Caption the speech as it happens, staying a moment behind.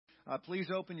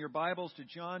Please open your Bibles to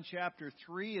John chapter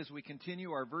 3 as we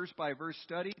continue our verse-by-verse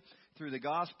study through the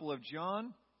Gospel of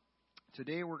John.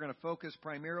 Today we're going to focus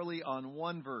primarily on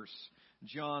one verse,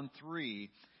 John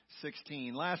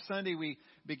 3:16. Last Sunday we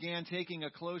began taking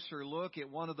a closer look at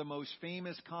one of the most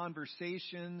famous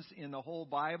conversations in the whole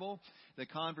Bible, the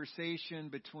conversation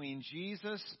between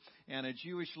Jesus and a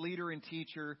Jewish leader and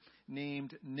teacher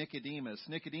named Nicodemus.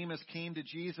 Nicodemus came to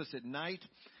Jesus at night,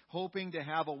 hoping to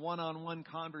have a one-on-one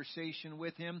conversation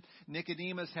with him.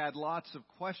 Nicodemus had lots of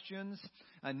questions.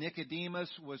 Nicodemus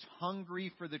was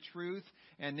hungry for the truth,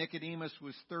 and Nicodemus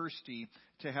was thirsty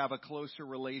to have a closer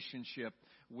relationship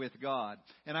with God.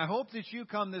 And I hope that you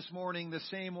come this morning the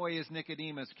same way as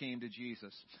Nicodemus came to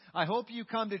Jesus. I hope you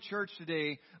come to church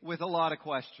today with a lot of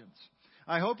questions.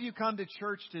 I hope you come to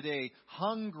church today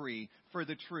hungry for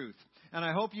the truth. And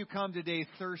I hope you come today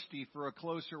thirsty for a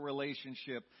closer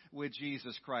relationship with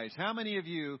Jesus Christ. How many of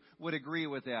you would agree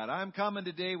with that? I'm coming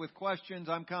today with questions.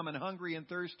 I'm coming hungry and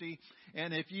thirsty.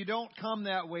 And if you don't come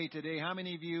that way today, how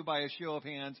many of you, by a show of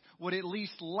hands, would at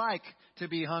least like to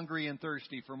be hungry and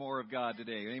thirsty for more of God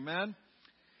today? Amen?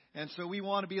 And so we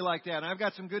want to be like that. And I've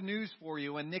got some good news for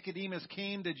you. When Nicodemus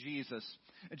came to Jesus,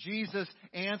 Jesus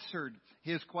answered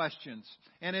his questions.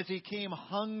 And as he came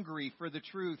hungry for the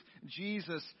truth,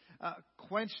 Jesus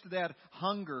quenched that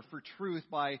hunger for truth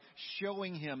by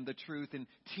showing him the truth and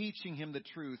teaching him the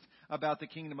truth about the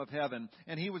kingdom of heaven.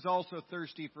 And he was also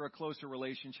thirsty for a closer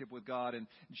relationship with God, and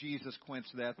Jesus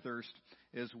quenched that thirst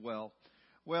as well.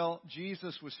 Well,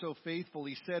 Jesus was so faithful.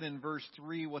 He said in verse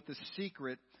 3 what the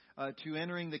secret to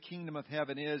entering the kingdom of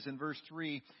heaven is. In verse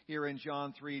 3 here in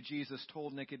John 3, Jesus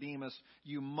told Nicodemus,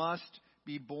 "You must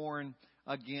be born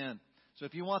again." So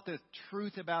if you want the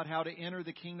truth about how to enter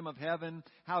the kingdom of heaven,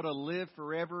 how to live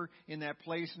forever in that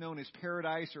place known as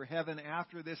paradise or heaven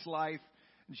after this life,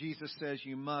 Jesus says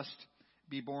you must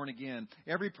be born again.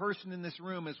 Every person in this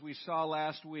room, as we saw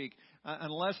last week,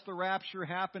 unless the rapture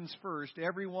happens first,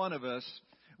 every one of us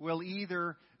will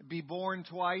either be born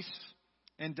twice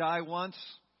and die once,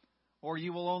 or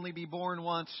you will only be born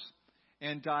once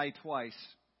and die twice.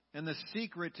 And the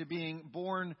secret to being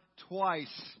born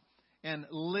twice and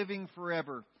living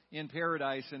forever in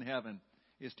paradise in heaven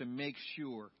is to make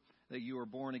sure that you are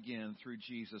born again through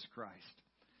Jesus Christ.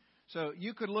 So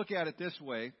you could look at it this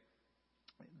way.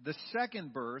 The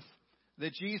second birth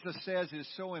that Jesus says is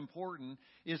so important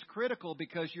is critical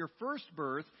because your first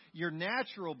birth, your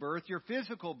natural birth, your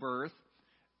physical birth,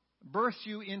 births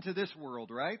you into this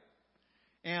world, right?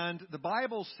 And the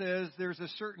Bible says there's a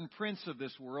certain prince of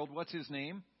this world. What's his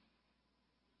name?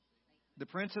 The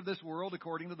prince of this world,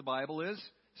 according to the Bible, is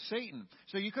Satan.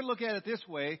 So you could look at it this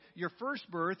way. Your first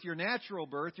birth, your natural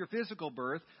birth, your physical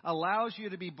birth, allows you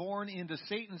to be born into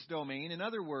Satan's domain. In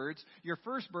other words, your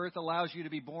first birth allows you to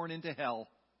be born into hell.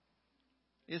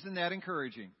 Isn't that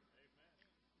encouraging?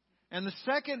 And the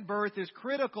second birth is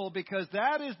critical because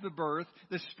that is the birth,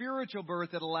 the spiritual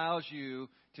birth that allows you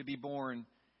to be born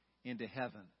into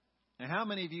heaven. Now, how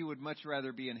many of you would much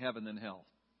rather be in heaven than hell?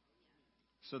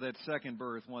 So that second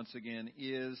birth, once again,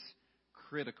 is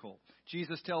critical.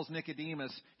 Jesus tells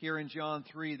Nicodemus here in John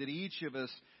 3 that each of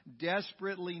us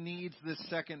desperately needs this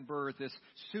second birth, this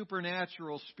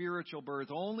supernatural spiritual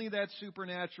birth. Only that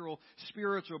supernatural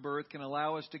spiritual birth can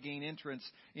allow us to gain entrance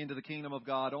into the kingdom of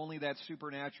God. Only that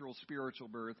supernatural spiritual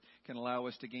birth can allow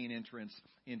us to gain entrance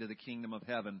into the kingdom of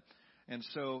heaven. And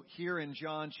so here in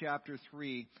John chapter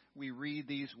 3, we read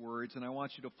these words, and I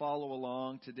want you to follow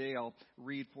along. Today I'll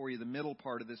read for you the middle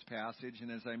part of this passage, and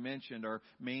as I mentioned, our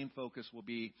main focus will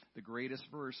be the greatest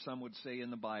verse, some would say, in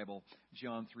the Bible,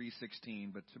 John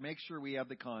 3:16. But to make sure we have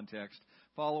the context,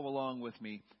 follow along with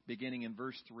me, beginning in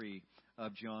verse 3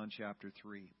 of John chapter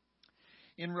 3.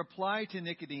 In reply to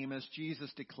Nicodemus,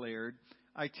 Jesus declared,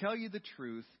 "I tell you the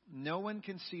truth, no one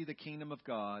can see the kingdom of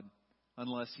God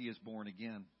unless he is born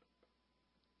again."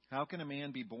 "How can a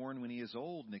man be born when he is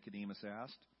old?" Nicodemus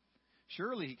asked.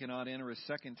 "Surely he cannot enter a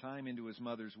second time into his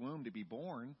mother's womb to be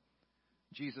born."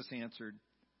 Jesus answered,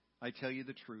 "I tell you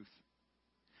the truth.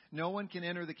 No one can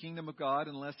enter the kingdom of God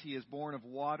unless he is born of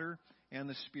water and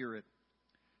the Spirit.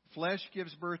 Flesh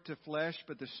gives birth to flesh,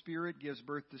 but the Spirit gives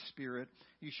birth to spirit.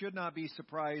 You should not be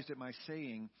surprised at my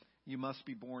saying, you must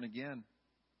be born again.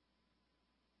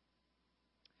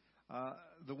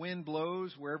 The wind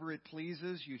blows wherever it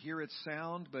pleases. You hear its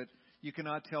sound, but you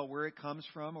cannot tell where it comes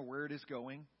from or where it is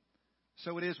going.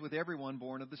 So it is with everyone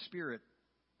born of the Spirit."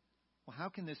 "Well, how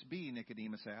can this be?"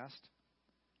 Nicodemus asked.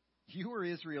 "You are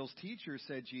Israel's teacher,"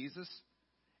 said Jesus,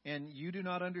 "and you do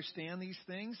not understand these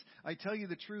things? I tell you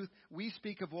the truth, we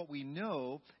speak of what we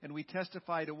know, and we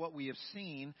testify to what we have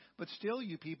seen, but still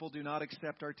you people do not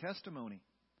accept our testimony.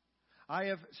 I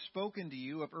have spoken to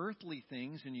you of earthly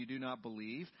things, and you do not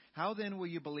believe. How then will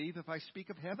you believe if I speak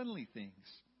of heavenly things?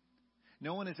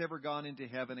 No one has ever gone into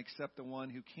heaven except the one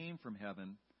who came from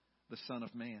heaven, the Son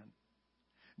of Man.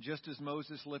 Just as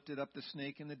Moses lifted up the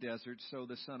snake in the desert, so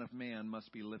the Son of Man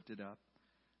must be lifted up,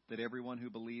 that everyone who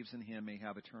believes in him may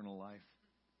have eternal life.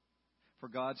 For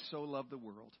God so loved the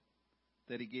world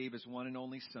that he gave his one and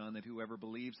only Son, that whoever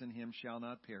believes in him shall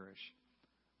not perish,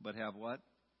 but have what?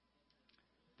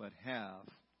 But have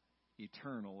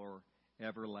eternal or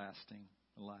everlasting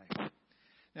life.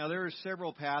 Now, there are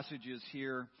several passages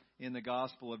here in the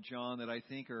Gospel of John that I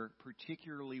think are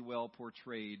particularly well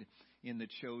portrayed in the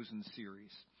Chosen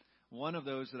series. One of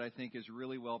those that I think is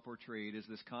really well portrayed is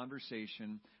this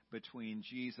conversation between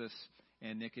Jesus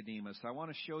and Nicodemus. I want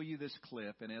to show you this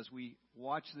clip, and as we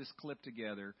watch this clip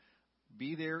together,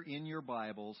 be there in your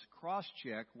Bibles,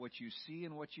 cross-check what you see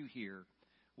and what you hear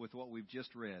with what we've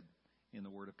just read in the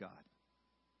Word of God.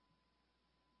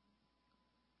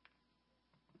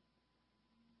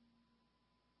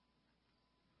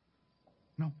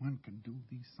 No one can do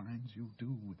these signs you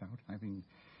do without having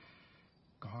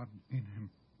God in him.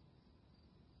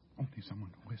 Only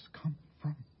someone who has come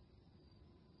from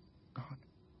God.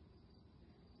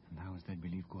 And how is that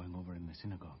belief going over in the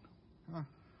synagogue?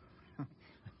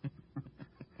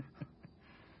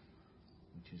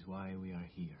 Which is why we are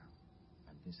here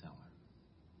at this hour.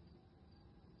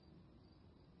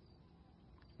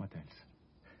 What else?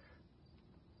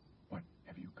 What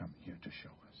have you come here to show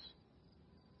us?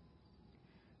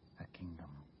 A kingdom.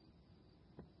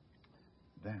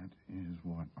 That is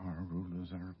what our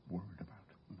rulers are worried about.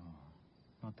 No,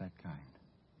 not that kind.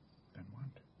 Then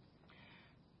what?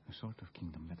 A sort of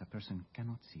kingdom that a person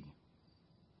cannot see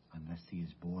unless he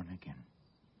is born again.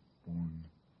 Born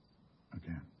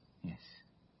again? Yes.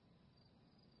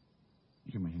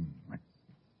 You mean like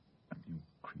a new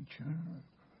creature?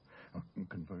 A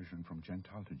conversion from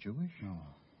Gentile to Jewish?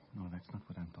 No, that's not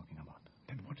what I'm talking about.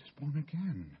 Then what is born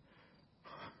again?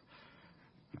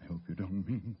 I hope you don't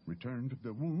mean return to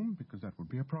the womb, because that would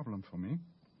be a problem for me.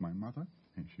 My mother,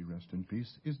 may she rest in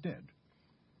peace, is dead.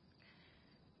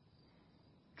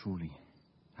 Truly,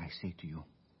 I say to you,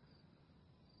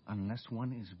 unless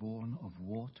one is born of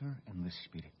water and the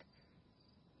Spirit,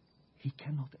 he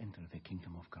cannot enter the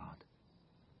kingdom of God.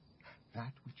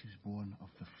 That which is born of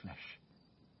the flesh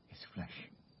is flesh,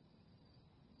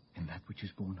 and that which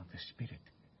is born of the Spirit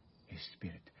is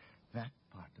spirit. That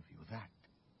part of you, that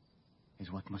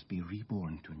is what must be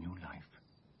reborn to new life.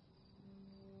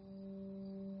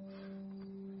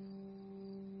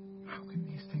 How can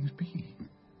these things be?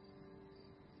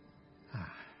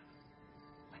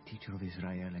 A teacher of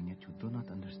Israel, and yet you do not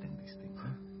understand these things,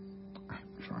 huh?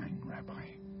 I'm trying,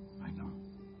 Rabbi. I know.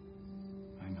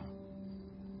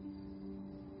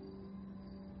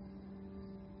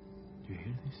 Do you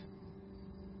hear this?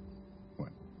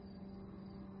 What?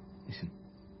 Listen.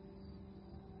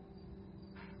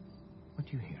 What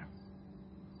do you hear?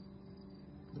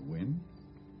 The wind?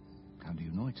 How do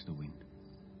you know it's the wind?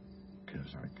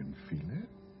 Because I can feel it.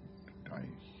 I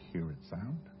hear it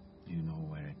sound. Do you know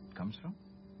where it comes from?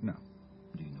 No.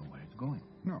 Do you know where it's going?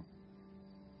 No.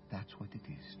 That's what it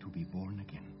is to be born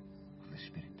again of the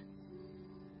Spirit.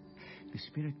 The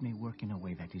Spirit may work in a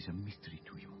way that is a mystery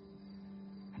to you.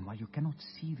 And while you cannot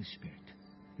see the Spirit,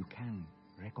 you can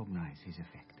recognize his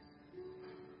effect.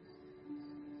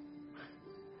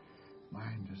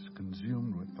 Mind is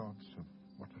consumed with thoughts of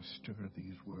what a stir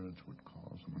these words would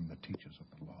cause among the teachers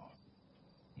of the law.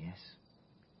 Yes,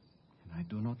 and I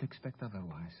do not expect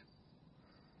otherwise.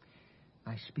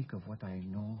 I speak of what I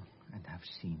know and have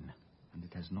seen, and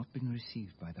it has not been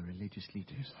received by the religious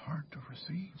leaders. It is hard to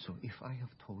receive. So if I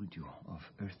have told you of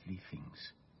earthly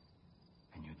things,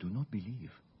 and you do not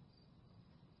believe,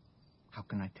 how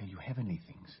can I tell you heavenly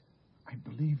things? I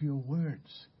believe your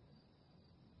words.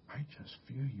 I just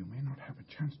fear you may not have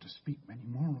a chance to speak many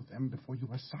more of them before you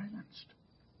are silenced.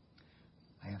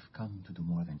 I have come to do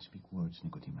more than speak words,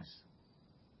 Nicodemus.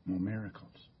 More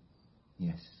miracles.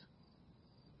 Yes,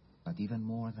 but even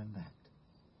more than that.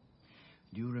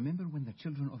 Do you remember when the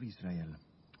children of Israel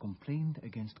complained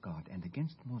against God and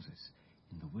against Moses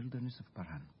in the wilderness of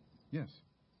Paran? Yes.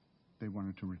 They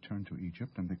wanted to return to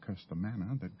Egypt, and they cursed the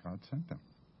manna that God sent them.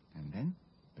 And then?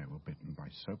 They were bitten by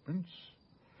serpents,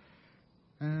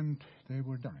 and they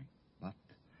were dying. But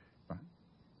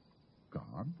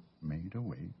God made a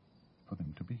way for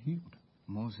them to be healed.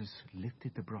 Moses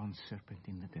lifted the bronze serpent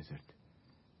in the desert,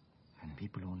 and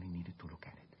people only needed to look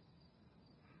at it.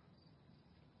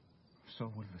 So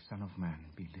will the Son of Man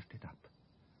be lifted up,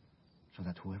 so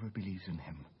that whoever believes in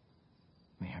him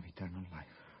may have eternal life.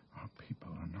 Our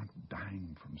people are not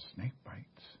dying from snake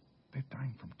bites. They're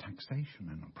dying from taxation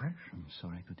and oppression. I'm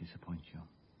sorry to disappoint you.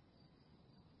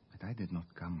 But I did not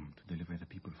come to deliver the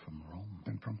people from Rome.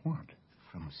 Then from what?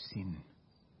 From sin.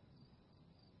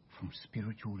 From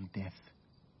spiritual death.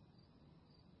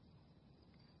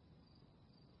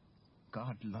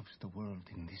 God loves the world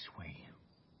in this way.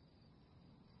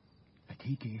 That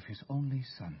he gave his only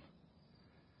Son,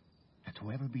 that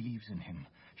whoever believes in him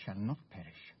shall not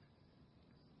perish,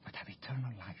 but have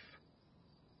eternal life.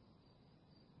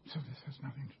 So this has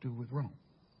nothing to do with Rome.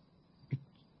 It's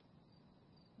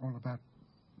all about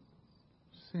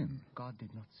sin. God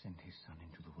did not send his Son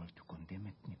into the world to condemn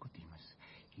it, Nicodemus.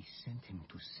 He sent him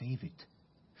to save it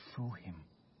through him.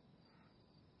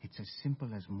 It's as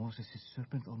simple as Moses'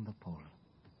 serpent on the pole.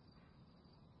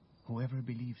 Whoever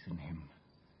believes in him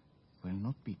will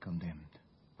not be condemned,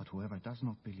 but whoever does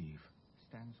not believe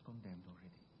stands condemned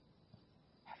already.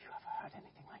 Have you ever heard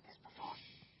anything like this before?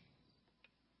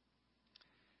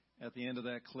 At the end of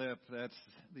that clip, that's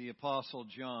the Apostle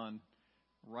John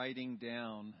writing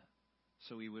down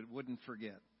so he wouldn't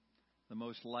forget the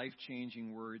most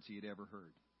life-changing words he had ever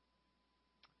heard.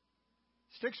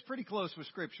 Sticks pretty close with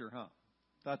Scripture, huh?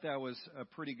 Thought that was a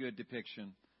pretty good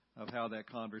depiction of how that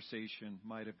conversation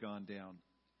might have gone down.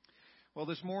 Well,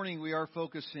 this morning we are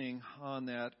focusing on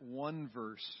that one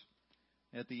verse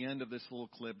at the end of this little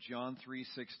clip, John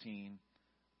 3:16,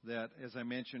 that, as I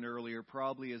mentioned earlier,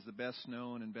 probably is the best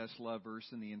known and best loved verse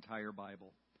in the entire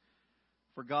Bible.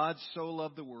 For God so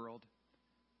loved the world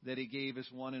that he gave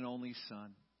his one and only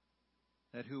Son,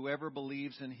 that whoever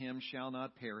believes in him shall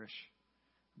not perish,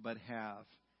 but have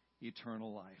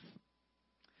eternal life.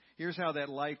 Here's how that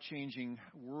life-changing,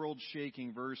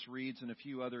 world-shaking verse reads in a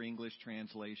few other English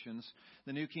translations.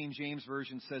 The New King James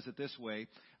Version says it this way: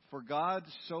 For God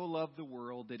so loved the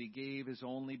world that he gave his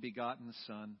only begotten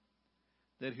Son,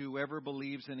 that whoever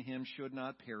believes in him should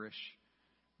not perish,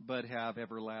 but have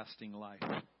everlasting life.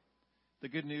 The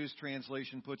Good News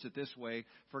Translation puts it this way: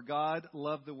 For God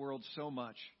loved the world so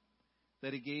much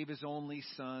that he gave his only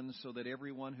Son, so that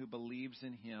everyone who believes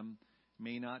in him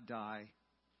may not die,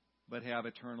 but have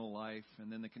eternal life.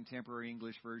 And then the Contemporary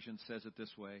English Version says it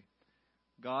this way: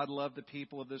 God loved the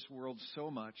people of this world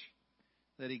so much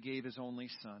that he gave his only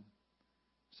Son,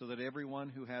 so that everyone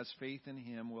who has faith in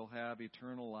him will have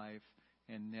eternal life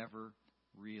and never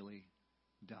really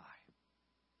die.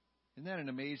 Isn't that an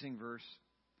amazing verse?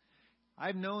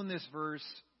 I've known this verse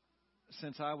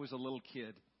since I was a little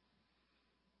kid.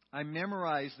 I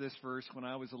memorized this verse when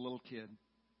I was a little kid.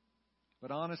 But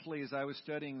honestly, as I was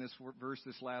studying this verse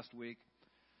this last week,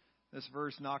 this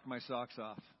verse knocked my socks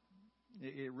off.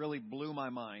 It really blew my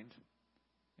mind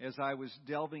as I was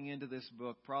delving into this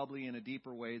book, probably in a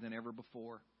deeper way than ever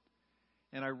before.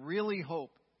 And I really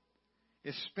hope,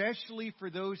 especially for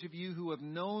those of you who have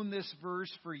known this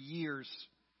verse for years,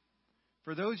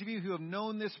 for those of you who have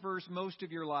known this verse most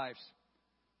of your lives,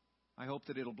 I hope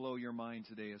that it'll blow your mind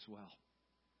today as well,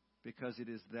 because it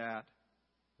is that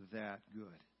good.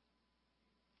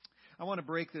 I want to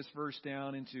break this verse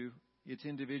down into its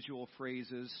individual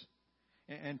phrases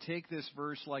and take this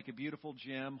verse like a beautiful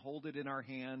gem, hold it in our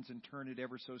hands, and turn it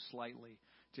ever so slightly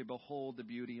to behold the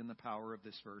beauty and the power of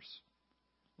this verse.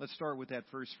 Let's start with that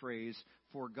first phrase: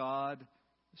 For God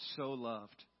so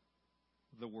loved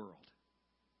the world.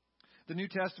 The New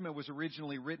Testament was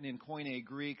originally written in Koine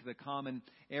Greek, the common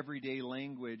everyday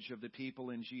language of the people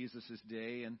in Jesus'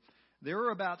 day. And there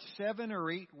are about 7 or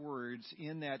 8 words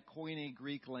in that Koine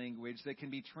Greek language that can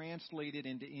be translated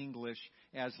into English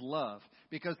as love,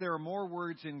 because there are more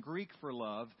words in Greek for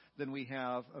love than we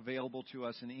have available to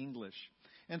us in English.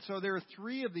 And so there are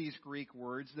 3 of these Greek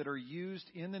words that are used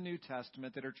in the New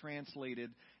Testament that are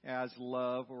translated as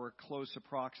love, or a close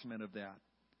approximate of that.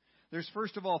 There's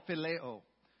first of all phileo.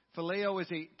 Phileo is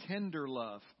a tender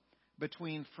love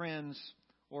between friends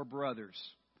or brothers.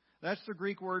 That's the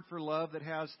Greek word for love that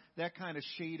has that kind of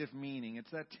shade of meaning.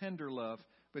 It's that tender love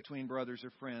between brothers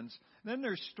or friends. Then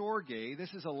there's storge.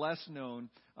 This is a less known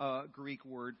Greek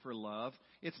word for love.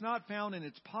 It's not found in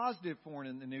its positive form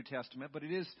in the New Testament, but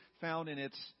it is found in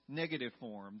its negative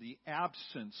form. The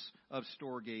absence of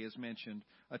storge is mentioned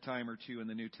a time or two in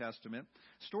the New Testament.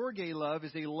 Storge love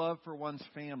is a love for one's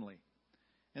family.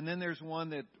 And then there's one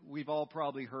that we've all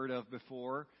probably heard of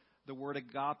before, the word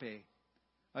agape.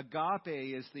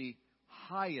 Agape is the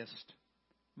highest,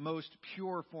 most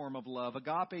pure form of love.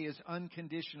 Agape is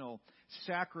unconditional,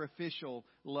 sacrificial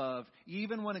love.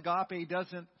 Even when agape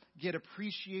doesn't get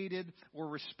appreciated or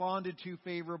responded to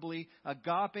favorably,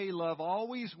 agape love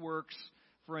always works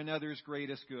for another's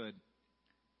greatest good.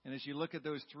 And as you look at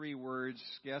those 3 words,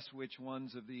 guess which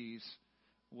ones of these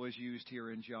was used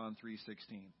here in John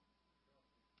 3:16.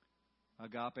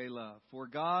 Agape love. For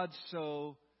God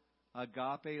so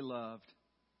agape loved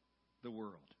the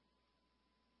world.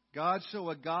 God so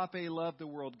agape loved the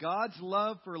world. God's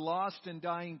love for lost and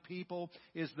dying people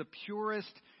is the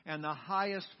purest and the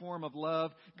highest form of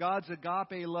love. God's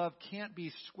agape love can't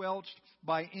be squelched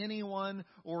by anyone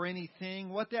or anything.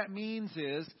 What that means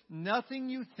is nothing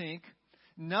you think,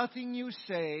 nothing you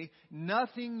say,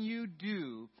 nothing you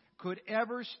do could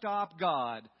ever stop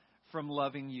God from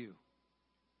loving you.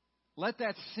 Let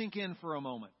that sink in for a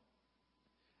moment.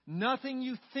 Nothing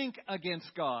you think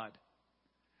against God,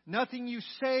 nothing you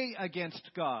say against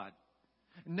God,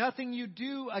 nothing you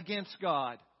do against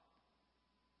God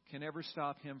can ever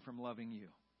stop Him from loving you.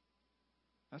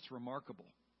 That's remarkable.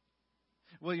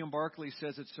 William Barclay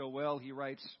says it so well. He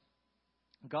writes,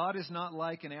 God is not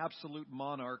like an absolute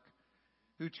monarch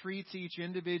who treats each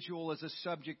individual as a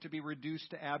subject to be reduced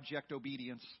to abject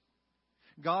obedience.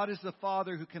 God is the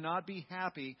Father who cannot be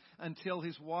happy until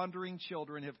His wandering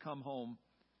children have come home.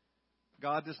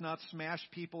 God does not smash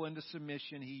people into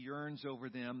submission. He yearns over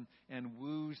them and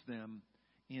woos them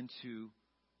into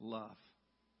love.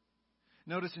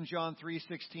 Notice in John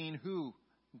 3:16 who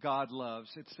God loves.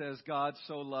 It says God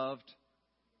so loved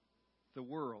the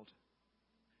world.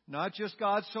 Not just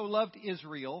God so loved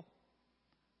Israel.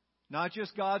 Not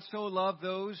just God so loved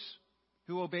those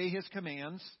who obey His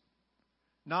commands.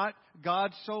 Not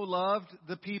God so loved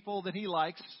the people that He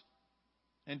likes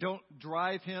and don't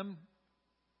drive Him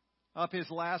up His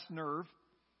last nerve.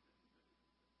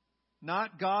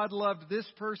 Not God loved this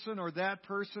person or that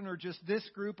person or just this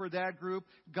group or that group.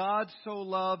 God so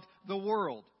loved the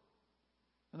world.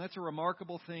 And that's a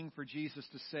remarkable thing for Jesus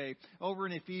to say. Over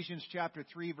in Ephesians chapter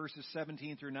 3, verses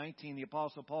 17 through 19, the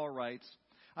Apostle Paul writes,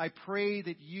 I pray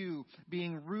that you,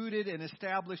 being rooted and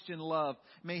established in love,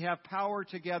 may have power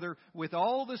together with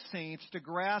all the saints to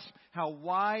grasp how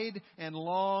wide and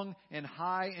long and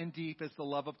high and deep is the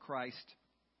love of Christ,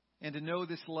 and to know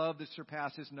this love that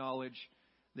surpasses knowledge,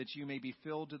 that you may be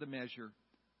filled to the measure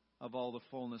of all the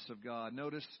fullness of God.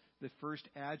 Notice the first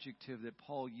adjective that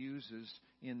Paul uses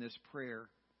in this prayer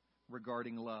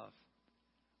regarding love.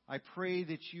 I pray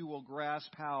that you will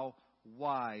grasp how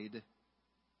wide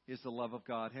is the love of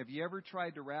God. Have you ever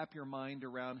tried to wrap your mind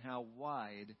around how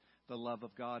wide the love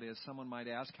of God is? Someone might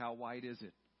ask, how wide is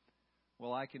it?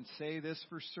 Well, I can say this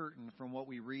for certain from what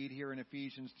we read here in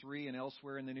Ephesians 3 and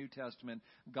elsewhere in the New Testament.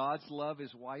 God's love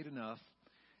is wide enough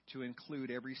to include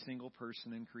every single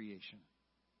person in creation.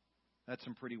 That's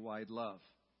some pretty wide love.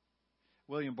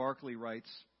 William Barclay writes,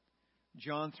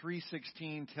 John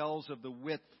 3:16 tells of the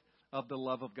width of the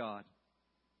love of God.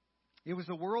 It was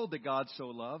the world that God so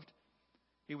loved.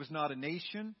 It was not a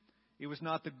nation. It was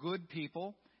not the good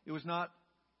people. It was not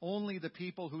only the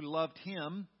people who loved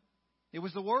Him. It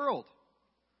was the world.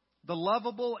 The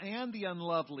lovable and the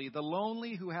unlovely. The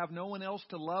lonely who have no one else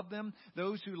to love them.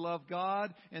 Those who love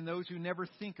God and those who never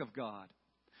think of God.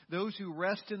 Those who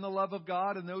rest in the love of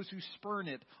God and those who spurn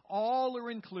it. All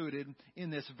are included in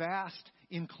this vast,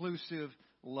 inclusive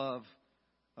love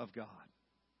of God.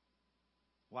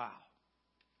 Wow.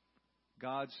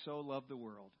 God so loved the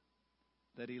world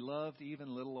that He loved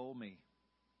even little old me.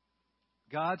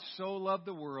 God so loved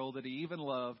the world that He even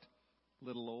loved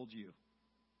little old you.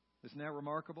 Isn't that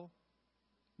remarkable?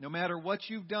 No matter what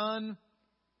you've done,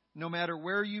 no matter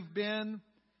where you've been,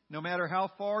 no matter how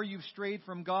far you've strayed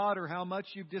from God or how much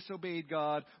you've disobeyed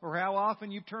God or how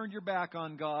often you've turned your back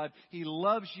on God, He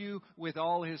loves you with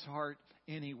all His heart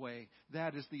anyway.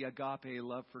 That is the agape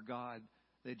love for God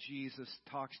that Jesus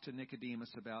talks to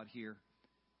Nicodemus about here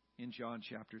in John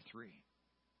chapter 3.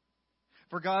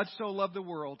 For God so loved the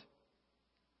world,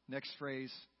 next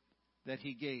phrase, that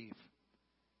He gave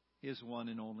His one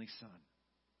and only Son.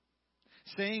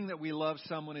 Saying that we love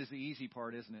someone is the easy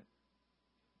part, isn't it?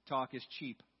 Talk is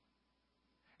cheap.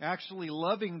 Actually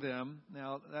loving them,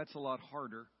 now that's a lot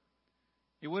harder.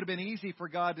 It would have been easy for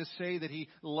God to say that He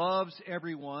loves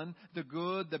everyone, the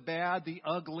good, the bad, the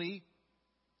ugly.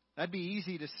 That'd be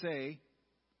easy to say.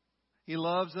 He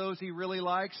loves those He really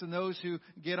likes and those who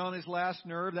get on His last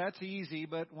nerve. That's easy,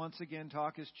 but once again,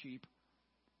 talk is cheap.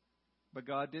 But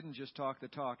God didn't just talk the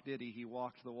talk, did He? He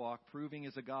walked the walk, proving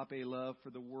His agape love for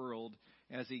the world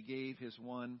as He gave His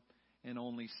one and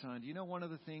only Son. Do you know one of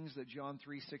the things that John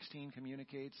 3:16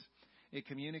 communicates? It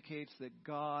communicates that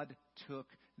God took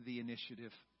the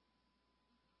initiative.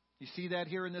 You see that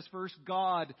here in this verse?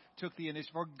 God took the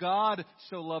initiative. For God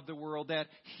so loved the world that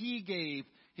He gave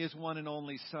His one and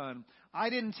only Son. I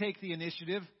didn't take the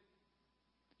initiative.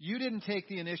 You didn't take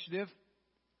the initiative.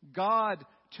 God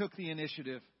took the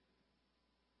initiative.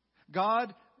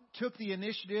 God took the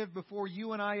initiative before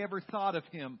you and I ever thought of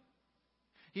Him.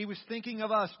 He was thinking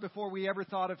of us before we ever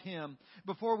thought of Him.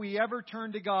 Before we ever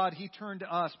turned to God, He turned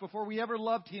to us. Before we ever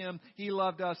loved Him, He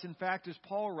loved us. In fact, as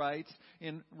Paul writes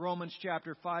in Romans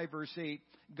chapter 5, verse 8,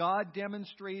 God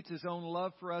demonstrates His own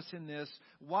love for us in this: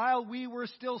 while we were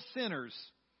still sinners,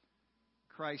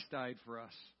 Christ died for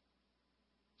us.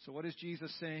 So what is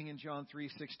Jesus saying in John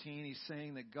 3:16? He's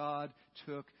saying that God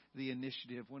took the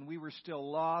initiative. When we were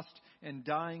still lost and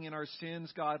dying in our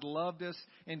sins, God loved us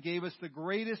and gave us the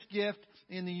greatest gift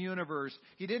in the universe.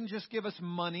 He didn't just give us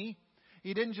money.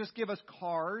 He didn't just give us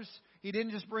cars. He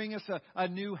didn't just bring us a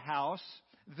new house.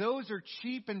 Those are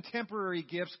cheap and temporary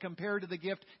gifts compared to the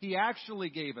gift He actually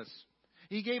gave us.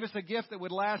 He gave us a gift that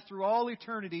would last through all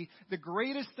eternity, the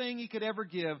greatest thing He could ever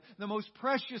give, the most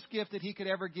precious gift that He could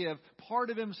ever give, part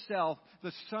of Himself,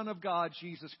 the Son of God,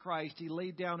 Jesus Christ. He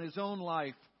laid down His own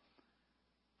life,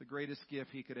 the greatest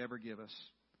gift He could ever give us,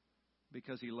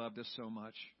 because He loved us so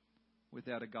much with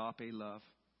that agape love.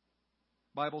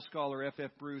 Bible scholar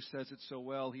F.F. Bruce says it so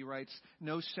well. He writes,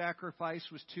 "No sacrifice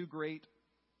was too great.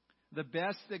 The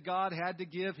best that God had to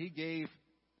give, He gave.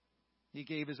 He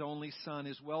gave His only Son,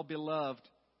 His well-beloved.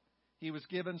 He was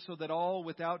given so that all,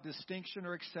 without distinction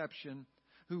or exception,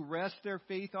 who rest their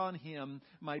faith on Him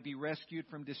might be rescued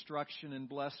from destruction and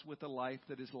blessed with a life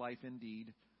that is life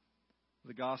indeed."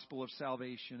 The gospel of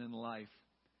salvation and life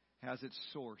has its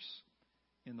source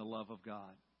in the love of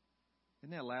God.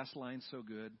 Isn't that last line so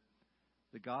good?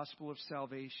 The gospel of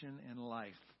salvation and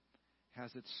life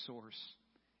has its source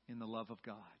in the love of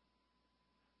God.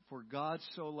 For God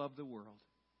so loved the world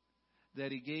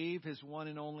that He gave His one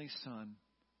and only Son,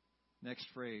 next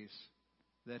phrase,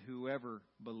 that whoever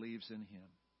believes in Him.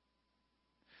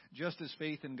 Just as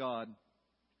faith in God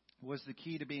was the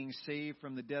key to being saved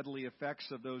from the deadly effects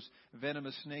of those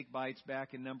venomous snake bites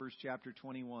back in Numbers chapter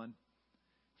 21,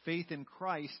 faith in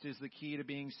Christ is the key to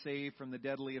being saved from the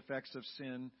deadly effects of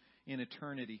sin in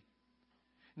eternity.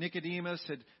 Nicodemus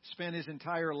had spent his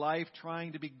entire life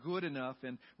trying to be good enough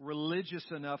and religious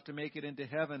enough to make it into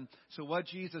heaven. So what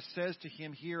Jesus says to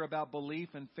him here about belief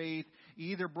and faith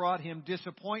either brought him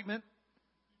disappointment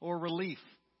or relief.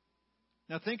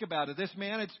 Now think about it. This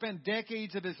man had spent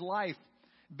decades of his life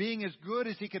being as good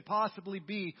as he could possibly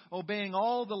be, obeying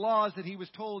all the laws that he was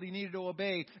told he needed to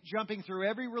obey, jumping through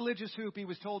every religious hoop he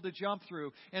was told to jump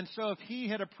through. And so if he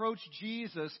had approached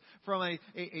Jesus from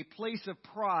a place of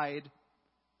pride,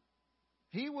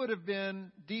 he would have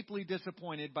been deeply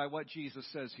disappointed by what Jesus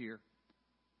says here.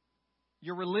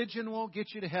 Your religion won't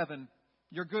get you to heaven.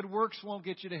 Your good works won't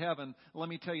get you to heaven. Let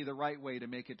me tell you the right way to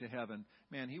make it to heaven.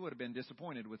 Man, he would have been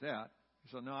disappointed with that.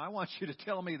 So no, I want you to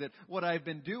tell me that what I've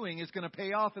been doing is going to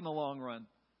pay off in the long run.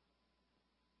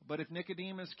 But if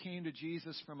Nicodemus came to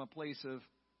Jesus from a place of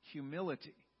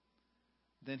humility,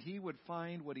 then he would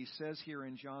find what he says here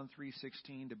in John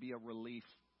 3:16 to be a relief.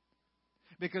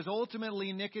 Because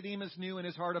ultimately Nicodemus knew in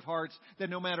his heart of hearts that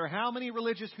no matter how many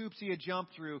religious hoops he had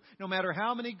jumped through, no matter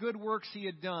how many good works he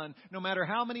had done, no matter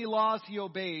how many laws he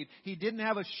obeyed, he didn't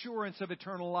have assurance of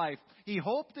eternal life. He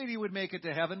hoped that he would make it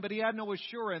to heaven, but he had no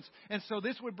assurance. And so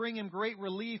this would bring him great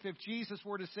relief if Jesus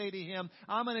were to say to him,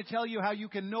 I'm going to tell you how you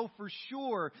can know for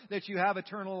sure that you have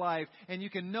eternal life. And you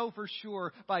can know for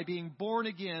sure by being born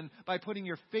again, by putting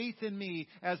your faith in me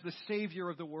as the Savior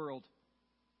of the world.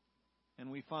 And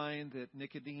we find that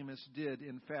Nicodemus did,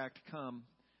 in fact, come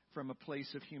from a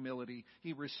place of humility.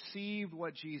 He received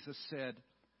what Jesus said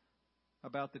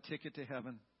about the ticket to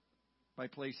heaven by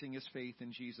placing his faith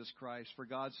in Jesus Christ. For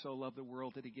God so loved the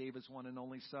world that He gave His one and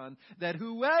only Son, that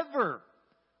whoever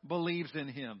believes in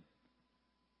Him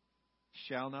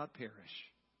shall not perish,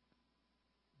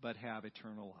 but have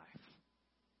eternal life.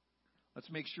 Let's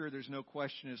make sure there's no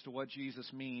question as to what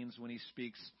Jesus means when He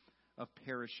speaks of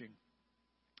perishing.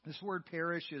 This word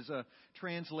perish is a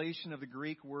translation of the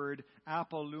Greek word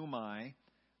apolumai,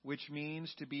 which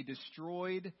means to be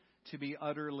destroyed, to be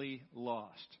utterly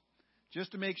lost.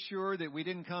 Just to make sure that we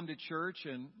didn't come to church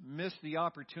and miss the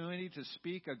opportunity to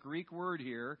speak a Greek word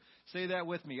here, say that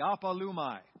with me,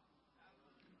 apolumai.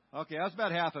 Okay, that's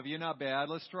about half of you, not bad.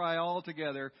 Let's try all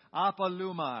together,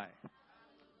 apolumai.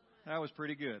 That was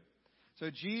pretty good.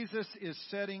 So Jesus is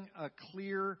setting a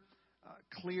clear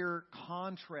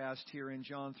contrast here in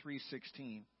John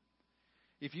 3:16.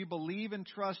 If you believe and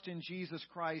trust in Jesus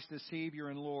Christ as Savior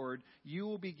and Lord, you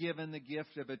will be given the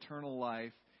gift of eternal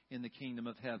life in the kingdom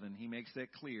of heaven. He makes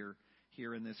that clear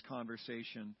here in this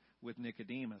conversation with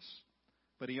Nicodemus.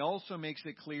 But He also makes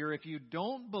it clear if you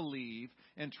don't believe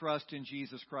and trust in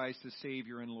Jesus Christ as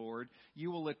Savior and Lord,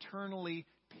 you will eternally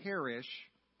perish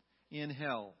in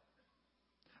hell.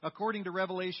 According to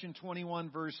Revelation 21,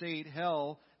 verse 8,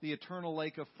 hell, the eternal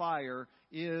lake of fire,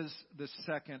 is the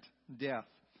second death.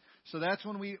 So that's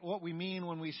what we mean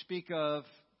when we speak of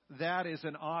that as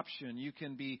an option. You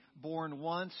can be born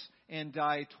once and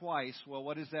die twice. Well,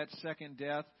 what is that second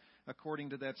death?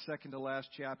 According to that second to last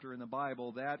chapter in the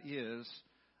Bible, that is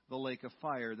the lake of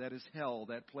fire. That is hell,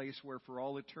 that place where for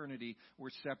all eternity we're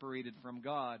separated from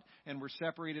God. And we're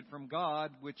separated from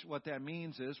God, which what that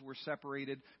means is we're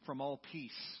separated from all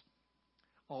peace,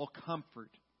 all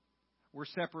comfort. We're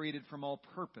separated from all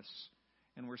purpose,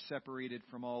 and we're separated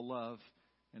from all love,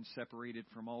 and separated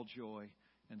from all joy,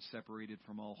 and separated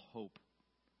from all hope.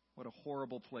 What a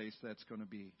horrible place that's going to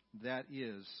be. That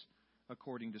is,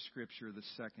 according to Scripture, the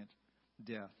second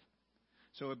death.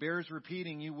 So it bears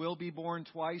repeating, you will be born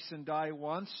twice and die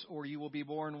once, or you will be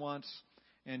born once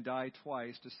and die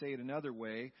twice. To say it another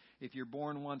way, if you're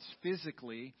born once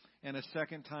physically and a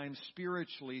second time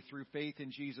spiritually through faith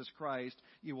in Jesus Christ,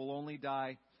 you will only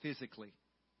die physically.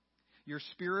 Your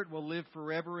spirit will live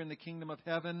forever in the kingdom of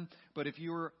heaven, but if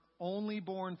you are only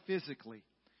born physically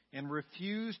and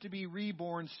refuse to be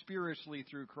reborn spiritually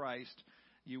through Christ,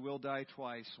 you will die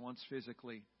twice, once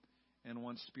physically and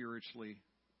once spiritually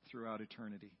throughout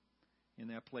eternity, in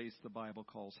that place the Bible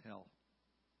calls hell.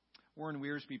 Warren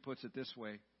Wiersbe puts it this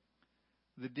way: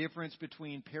 the difference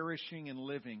between perishing and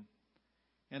living,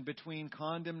 and between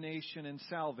condemnation and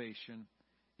salvation,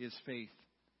 is faith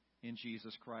in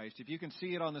Jesus Christ. If you can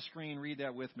see it on the screen, read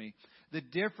that with me. The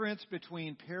difference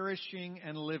between perishing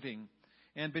and living,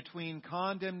 and between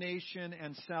condemnation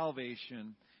and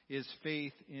salvation, is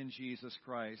faith in Jesus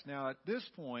Christ. Now, at this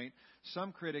point,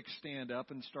 some critics stand up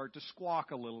and start to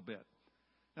squawk a little bit.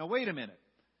 Now, wait a minute.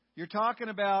 You're talking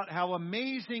about how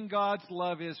amazing God's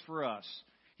love is for us.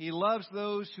 He loves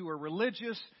those who are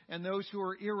religious and those who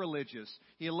are irreligious.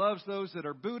 He loves those that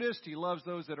are Buddhist. He loves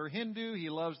those that are Hindu. He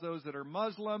loves those that are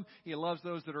Muslim. He loves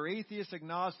those that are atheist,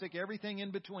 agnostic, everything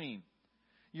in between.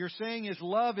 You're saying His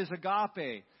love is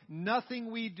agape. Nothing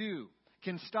we do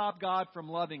can stop God from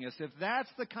loving us. If that's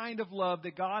the kind of love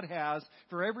that God has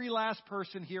for every last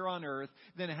person here on earth,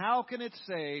 then how can it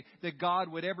say that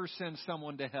God would ever send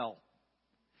someone to hell?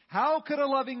 How could a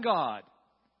loving God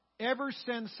ever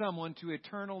send someone to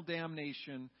eternal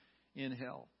damnation in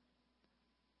hell?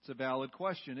 It's a valid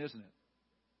question, isn't it?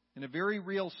 In a very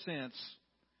real sense,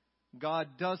 God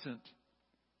doesn't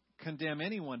condemn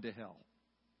anyone to hell.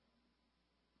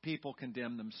 People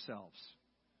condemn themselves.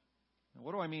 Now,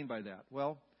 what do I mean by that?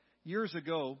 Well, years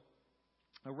ago,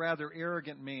 a rather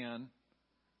arrogant man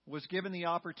was given the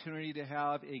opportunity to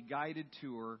have a guided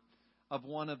tour of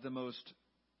one of the most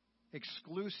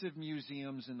exclusive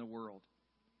museums in the world.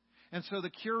 And so the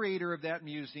curator of that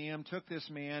museum took this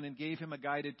man and gave him a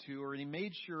guided tour, and he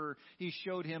made sure he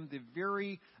showed him the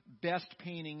very best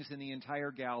paintings in the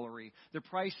entire gallery, the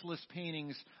priceless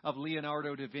paintings of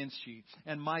Leonardo da Vinci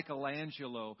and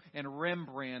Michelangelo and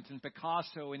Rembrandt and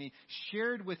Picasso, and he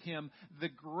shared with him the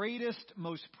greatest,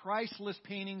 most priceless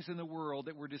paintings in the world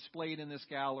that were displayed in this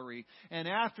gallery. And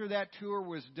after that tour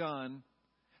was done,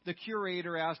 the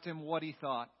curator asked him what he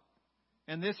thought.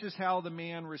 And this is how the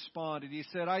man responded. He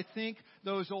said, "I think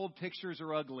those old pictures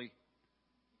are ugly,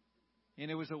 and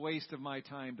it was a waste of my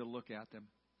time to look at them."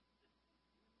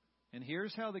 And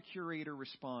here's how the curator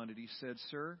responded. He said,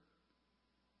 "Sir,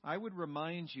 I would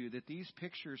remind you that these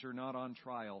pictures are not on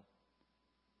trial,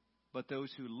 but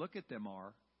those who look at them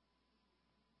are."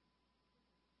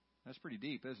 That's pretty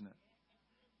deep, isn't it?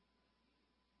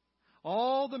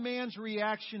 All the man's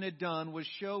reaction had done was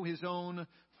show his own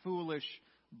foolish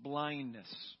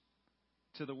blindness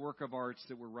to the work of arts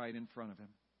that were right in front of him.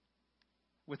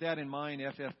 With that in mind,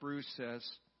 F.F. Bruce says,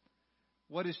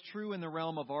 "What is true in the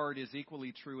realm of art is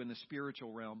equally true in the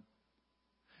spiritual realm.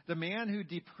 The man who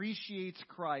depreciates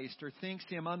Christ or thinks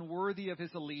Him unworthy of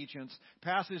his allegiance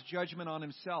passes judgment on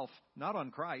himself, not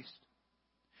on Christ.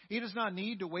 He does not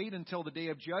need to wait until the day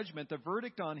of judgment. The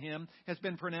verdict on him has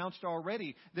been pronounced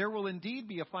already. There will indeed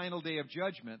be a final day of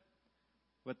judgment,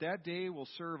 but that day will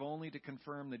serve only to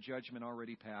confirm the judgment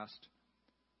already passed.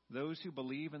 Those who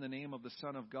believe in the name of the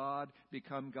Son of God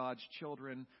become God's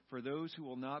children. For those who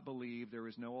will not believe, there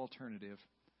is no alternative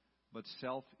but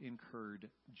self-incurred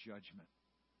judgment."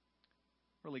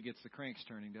 Really gets the cranks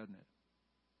turning, doesn't it?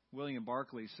 William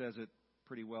Barclay says it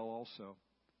pretty well also.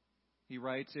 He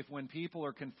writes, "If when people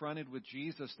are confronted with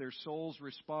Jesus, their souls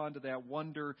respond to that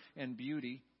wonder and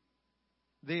beauty,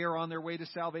 they are on their way to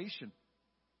salvation.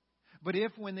 But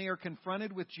if when they are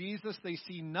confronted with Jesus, they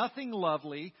see nothing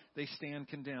lovely, they stand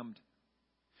condemned.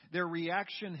 Their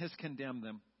reaction has condemned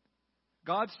them.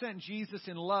 God sent Jesus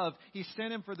in love. He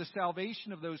sent him for the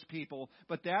salvation of those people.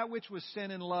 But that which was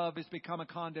sent in love has become a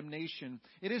condemnation.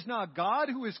 It is not God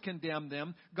who has condemned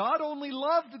them. God only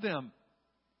loved them.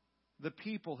 The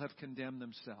people have condemned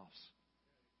themselves.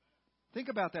 Think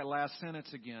about that last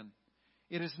sentence again.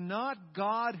 It is not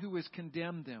God who has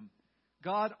condemned them.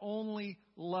 God only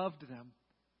loved them.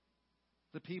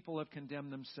 The people have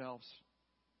condemned themselves.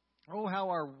 Oh, how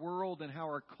our world and how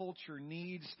our culture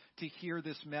needs to hear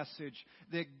this message,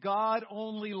 that God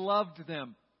only loved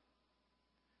them.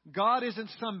 God isn't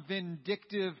some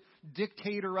vindictive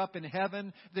dictator up in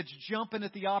heaven that's jumping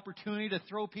at the opportunity to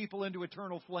throw people into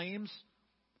eternal flames.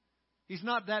 He's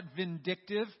not that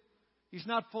vindictive. He's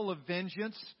not full of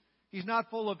vengeance. He's not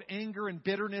full of anger and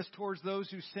bitterness towards those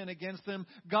who sin against him.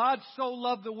 God so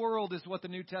loved the world is what the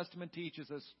New Testament teaches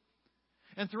us.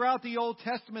 And throughout the Old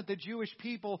Testament, the Jewish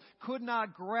people could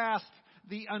not grasp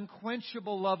the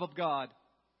unquenchable love of God.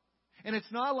 And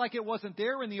it's not like it wasn't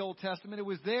there in the Old Testament. It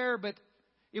was there, but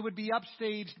it would be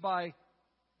upstaged by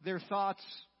their thoughts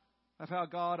of how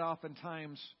God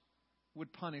oftentimes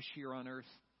would punish here on earth.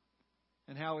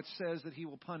 And how it says that he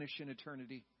will punish in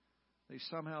eternity. They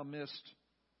somehow missed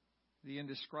the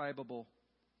indescribable,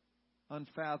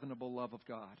 unfathomable love of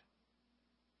God.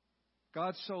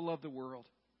 God so loved the world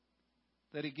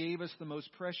that he gave us the most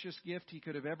precious gift he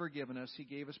could have ever given us. He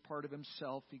gave us part of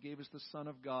himself. He gave us the Son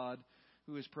of God,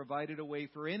 who has provided a way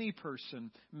for any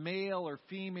person, male or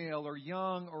female or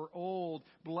young or old,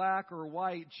 black or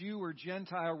white, Jew or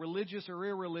Gentile, religious or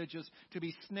irreligious, to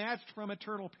be snatched from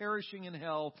eternal perishing in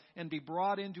hell and be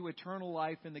brought into eternal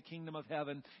life in the kingdom of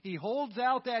heaven. He holds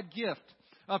out that gift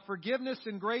of forgiveness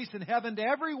and grace in heaven to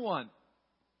everyone.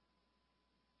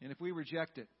 And if we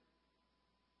reject it,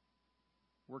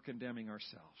 we're condemning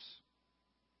ourselves.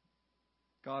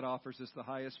 God offers us the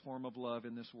highest form of love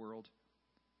in this world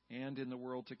and in the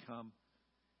world to come.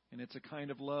 And it's a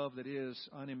kind of love that is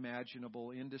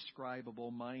unimaginable,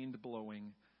 indescribable,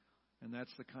 mind-blowing. And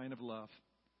that's the kind of love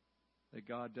that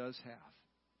God does have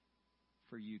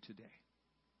for you today.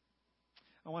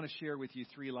 I want to share with you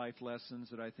 3 life lessons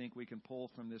that I think we can pull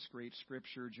from this great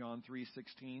scripture, John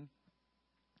 3:16.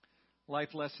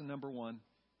 Life lesson number 1.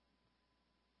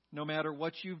 No matter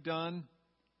what you've done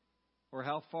or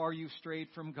how far you've strayed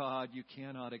from God, you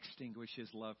cannot extinguish his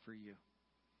love for you.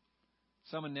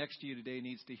 Someone next to you today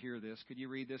needs to hear this. Could you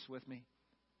read this with me?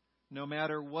 No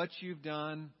matter what you've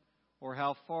done or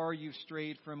how far you've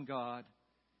strayed from God,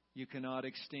 you cannot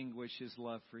extinguish his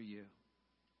love for you.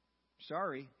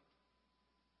 Sorry.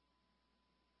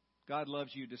 God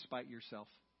loves you despite yourself.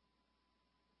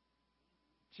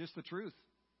 It's just the truth.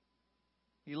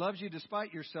 He loves you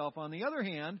despite yourself. On the other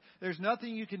hand, there's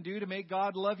nothing you can do to make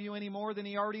God love you any more than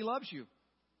he already loves you.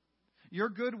 Your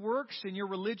good works and your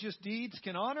religious deeds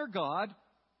can honor God.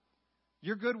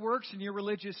 Your good works and your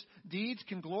religious deeds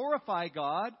can glorify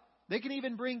God. They can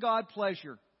even bring God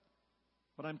pleasure.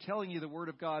 But I'm telling you, the Word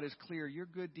of God is clear. Your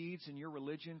good deeds and your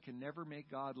religion can never make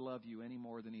God love you any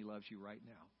more than he loves you right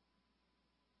now.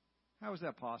 How is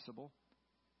that possible?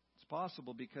 It's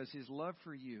possible because his love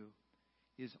for you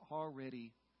is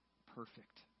already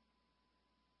perfect.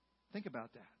 Think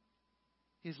about that.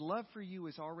 His love for you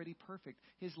is already perfect.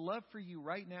 His love for you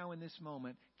right now in this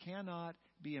moment cannot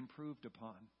be improved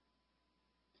upon.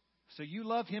 So you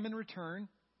love him in return.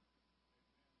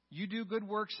 You do good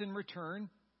works in return.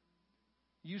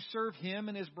 You serve him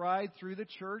and his bride through the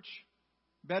church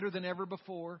better than ever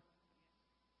before.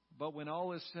 But when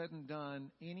all is said and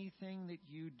done, anything that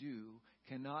you do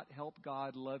cannot help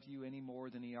God love you any more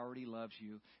than he already loves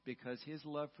you, because his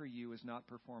love for you is not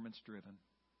performance driven.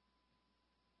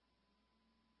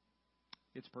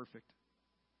 It's perfect.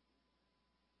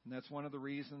 And that's one of the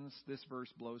reasons this verse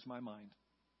blows my mind.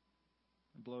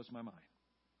 It blows my mind.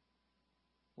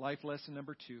 Life lesson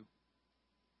number 2.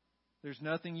 There's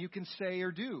nothing you can say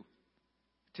or do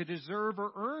to deserve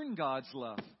or earn God's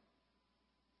love.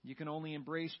 You can only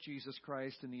embrace Jesus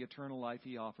Christ and the eternal life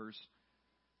he offers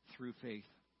through faith.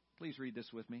 Please read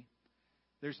this with me.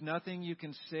 There's nothing you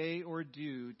can say or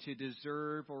do to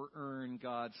deserve or earn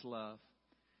God's love.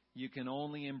 You can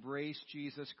only embrace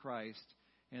Jesus Christ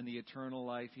and the eternal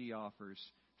life he offers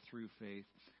through faith.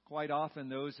 Quite often,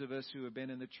 those of us who have been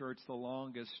in the church the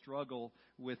longest struggle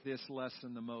with this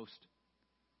lesson the most.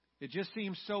 It just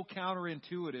seems so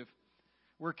counterintuitive.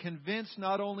 We're convinced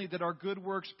not only that our good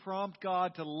works prompt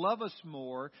God to love us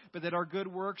more, but that our good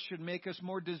works should make us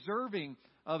more deserving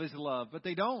of his love. But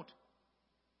they don't.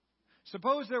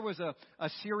 Suppose there was a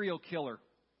serial killer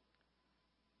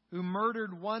who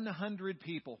murdered 100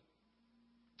 people,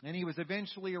 and he was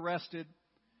eventually arrested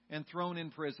and thrown in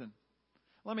prison.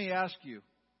 Let me ask you,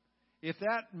 If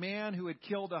that man who had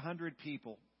killed 100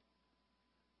 people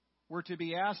were to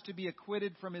be asked to be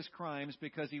acquitted from his crimes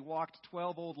because he walked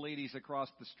 12 old ladies across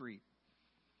the street,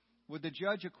 would the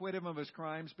judge acquit him of his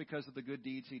crimes because of the good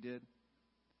deeds he did?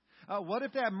 What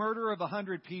if that murderer of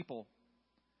 100 people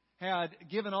had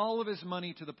given all of his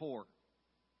money to the poor?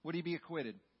 Would he be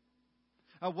acquitted?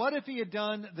 What if he had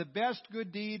done the best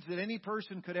good deeds that any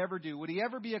person could ever do? Would he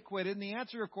ever be acquitted? And the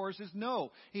answer, of course, is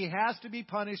no. He has to be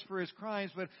punished for his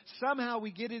crimes, but somehow we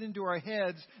get it into our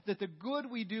heads that the good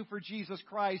we do for Jesus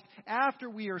Christ after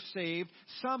we are saved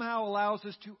somehow allows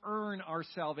us to earn our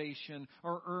salvation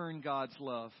or earn God's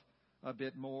love a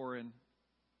bit more. And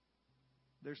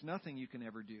there's nothing you can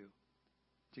ever do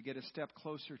to get a step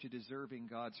closer to deserving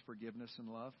God's forgiveness and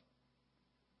love.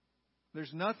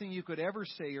 There's nothing you could ever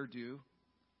say or do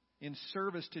in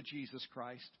service to Jesus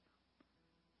Christ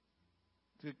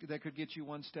that could get you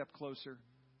one step closer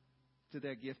to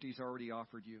that gift He's already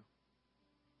offered you.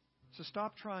 So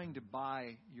stop trying to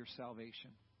buy your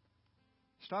salvation.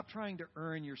 Stop trying to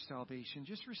earn your salvation.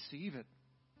 Just receive it.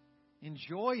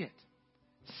 Enjoy it.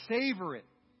 Savor it.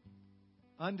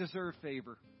 Undeserved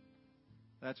favor.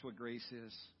 That's what grace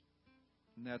is.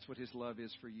 And that's what His love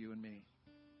is for you and me.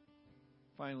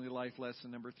 Finally, life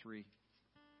lesson number 3.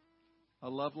 A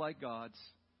love like God's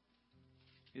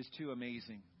is too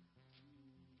amazing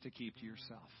to keep to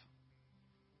yourself.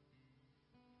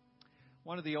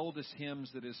 One of the oldest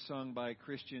hymns that is sung by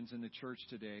Christians in the church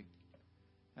today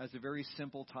has a very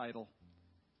simple title,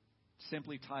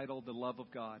 simply titled The Love of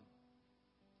God.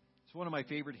 It's one of my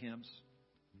favorite hymns.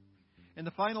 And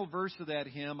the final verse of that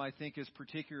hymn, I think, is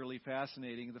particularly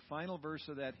fascinating. The final verse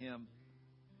of that hymn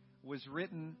was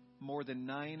written more than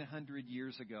 900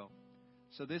 years ago.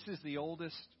 So this is the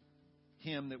oldest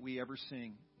hymn that we ever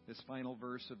sing, this final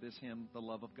verse of this hymn, The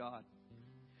Love of God.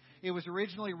 It was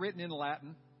originally written in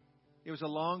Latin. It was a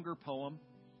longer poem.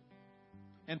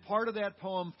 And part of that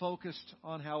poem focused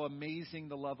on how amazing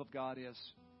the love of God is.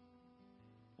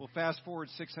 Well, fast forward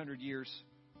 600 years.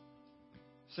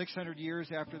 600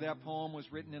 years after that poem was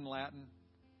written in Latin,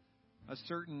 a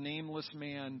certain nameless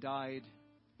man died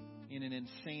in an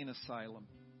insane asylum.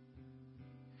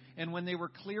 And when they were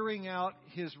clearing out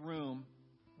his room,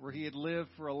 where he had lived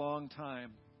for a long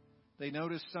time, they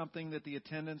noticed something that the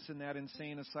attendants in that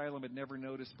insane asylum had never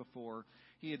noticed before.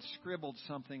 He had scribbled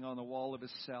something on the wall of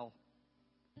his cell.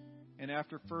 And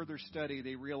after further study,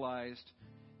 they realized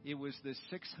it was this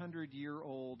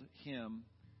 600-year-old hymn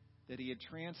that he had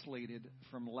translated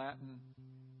from Latin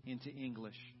into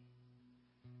English.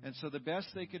 And so the best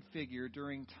they could figure,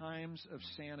 during times of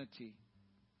sanity,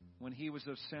 when he was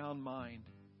of sound mind,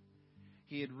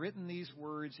 he had written these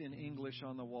words in English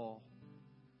on the wall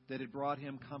that had brought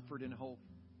him comfort and hope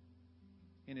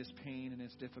in his pain and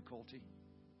his difficulty.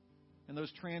 And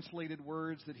those translated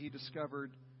words that he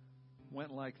discovered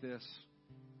went like this.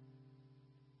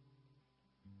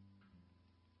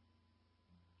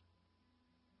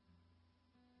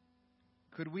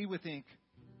 Could we with ink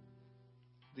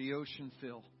the ocean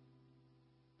fill,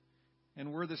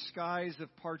 and were the skies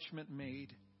of parchment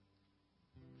made,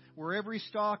 were every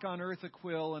stalk on earth a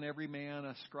quill, and every man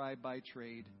a scribe by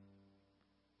trade,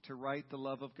 to write the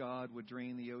love of God would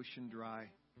drain the ocean dry,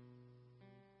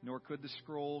 nor could the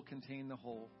scroll contain the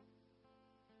whole,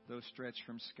 though stretched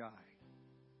from sky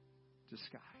to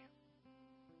sky.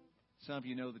 Some of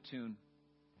you know the tune.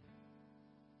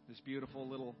 This beautiful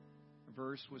little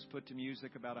verse was put to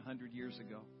music about 100 years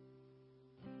ago.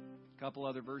 A couple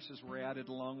other verses were added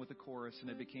along with the chorus, and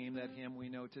it became that hymn we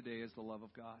know today as The Love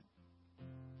of God.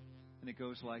 And it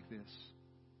goes like this.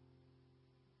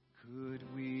 Could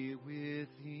we with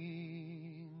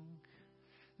ink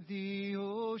the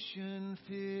ocean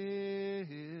fill,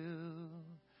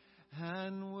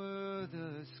 and were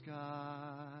the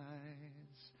skies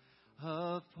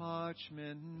of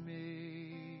parchment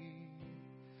made,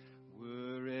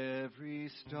 were every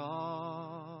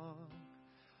star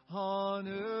on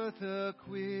earth a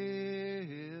quill,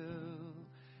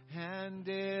 and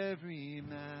every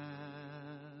man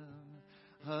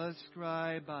a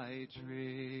scribe by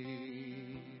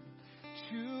trade,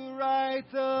 to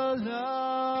write the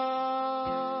love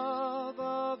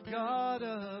of God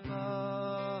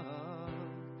above,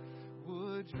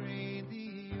 would drain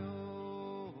the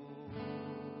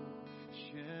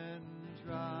ocean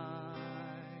dry,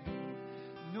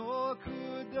 nor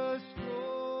could the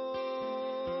scroll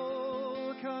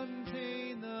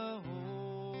contain the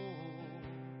whole,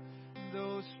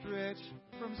 though stretched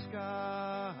from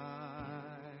sky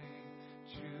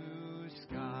to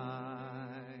sky.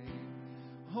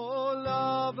 Oh,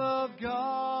 love of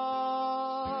God,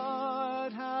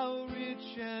 how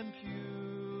rich and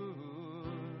pure,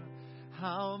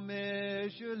 how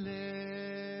measureless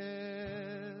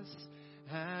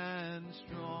and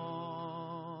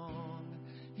strong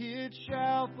it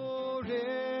shall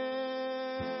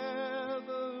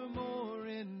forevermore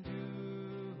endure.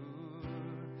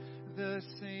 The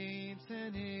saints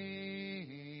and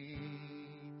angels'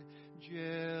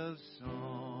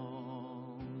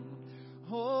 song.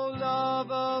 Oh,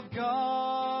 love of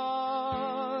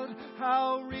God,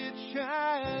 how rich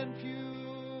and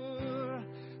pure,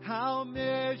 how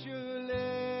measureless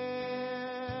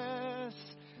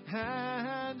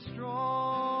and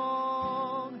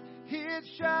strong, it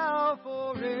shall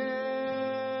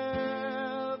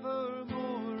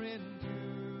forevermore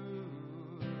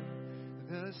endure.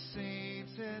 The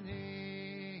saints and angels'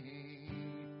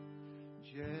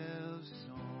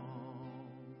 song.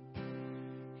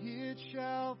 It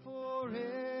shall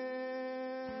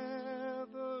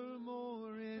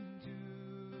forevermore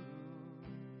endure.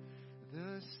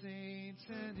 The saints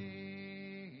and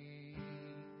angels'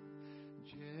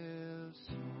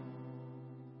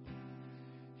 song.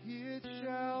 It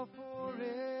shall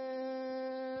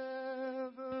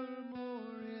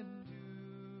forevermore endure.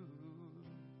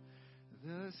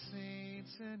 The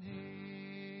saints and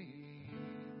angels'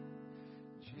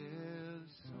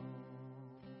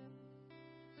 song.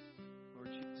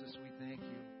 Lord Jesus, we thank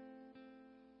you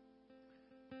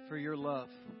for your love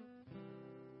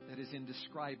that is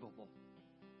indescribable,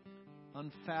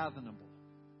 unfathomable,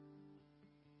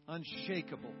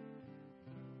 unshakable,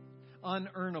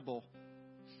 unearnable,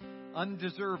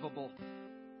 undeservable,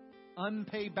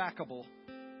 unpaybackable.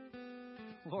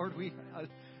 Lord, we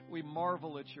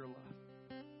marvel at your love.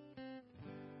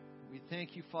 We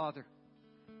thank you, Father,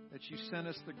 that you sent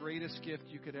us the greatest gift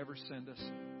you could ever send us.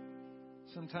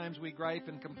 Sometimes we gripe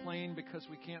and complain because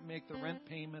we can't make the rent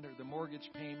payment or the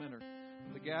mortgage payment, or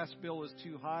the gas bill is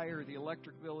too high, or the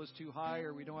electric bill is too high,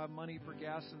 or we don't have money for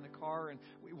gas in the car. And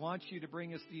we want you to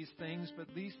bring us these things,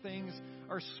 but these things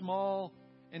are small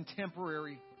and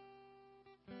temporary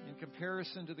in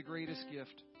comparison to the greatest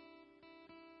gift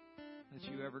that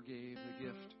you ever gave, the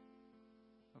gift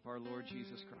of our Lord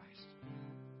Jesus Christ.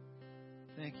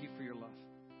 Thank you for your love.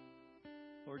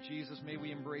 Lord Jesus, may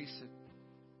we embrace it.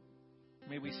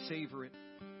 May we savor it.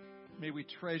 May we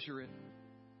treasure it.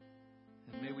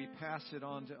 And may we pass it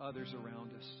on to others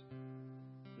around us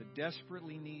that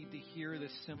desperately need to hear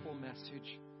this simple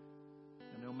message.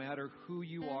 And no matter who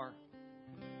you are,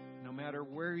 no matter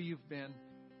where you've been,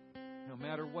 no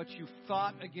matter what you've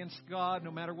thought against God,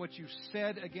 no matter what you've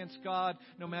said against God,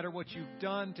 no matter what you've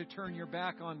done to turn your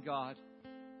back on God,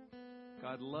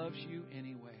 God loves you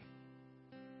anyway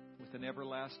with an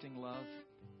everlasting love,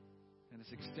 and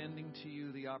is extending to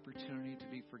you the opportunity to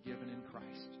be forgiven in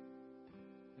Christ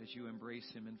as you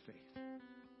embrace Him in faith.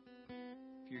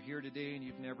 If you're here today and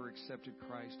you've never accepted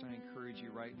Christ, I encourage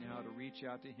you right now to reach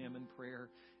out to Him in prayer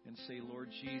and say, Lord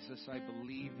Jesus, I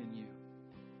believe in you.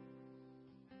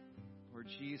 Lord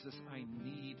Jesus, I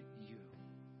need you.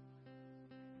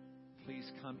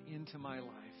 Please come into my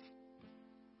life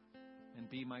and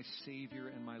be my Savior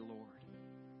and my Lord.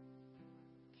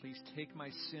 Please take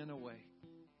my sin away.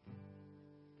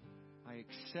 I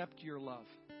accept your love,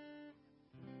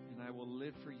 and I will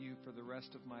live for you for the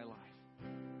rest of my life.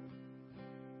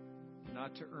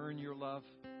 Not to earn your love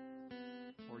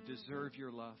or deserve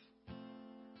your love,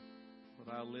 but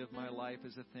I'll live my life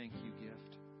as a thank you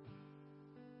gift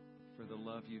for the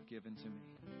love you've given to me.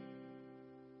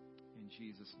 In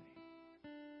Jesus' name,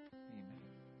 amen.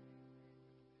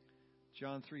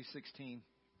 John 3:16.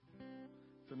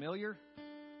 Familiar?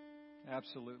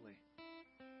 Absolutely.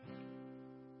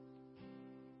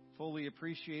 Fully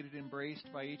appreciated,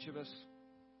 embraced by each of us?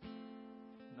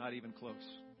 Not even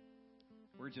close.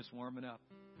 We're just warming up.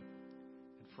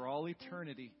 And for all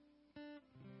eternity,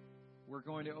 we're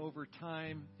going to, over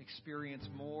time, experience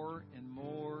more and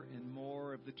more and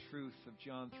more of the truth of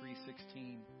John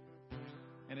 3:16.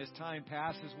 And as time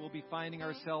passes, we'll be finding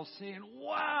ourselves saying,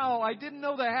 wow, I didn't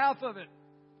know the half of it.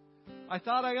 I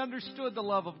thought I understood the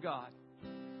love of God.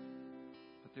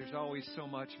 But there's always so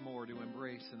much more to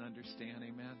embrace and understand.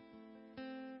 Amen.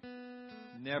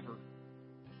 Never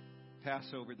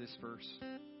pass over this verse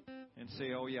and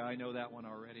say, oh yeah, I know that one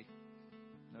already.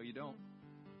 No, you don't.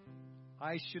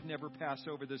 I should never pass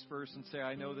over this verse and say,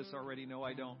 I know this already. No,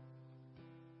 I don't.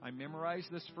 I memorized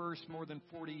this verse more than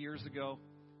 40 years ago,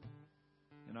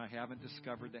 and I haven't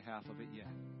discovered the half of it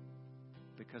yet,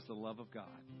 because the love of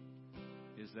God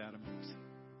is that amazing.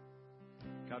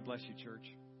 God bless you,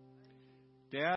 church.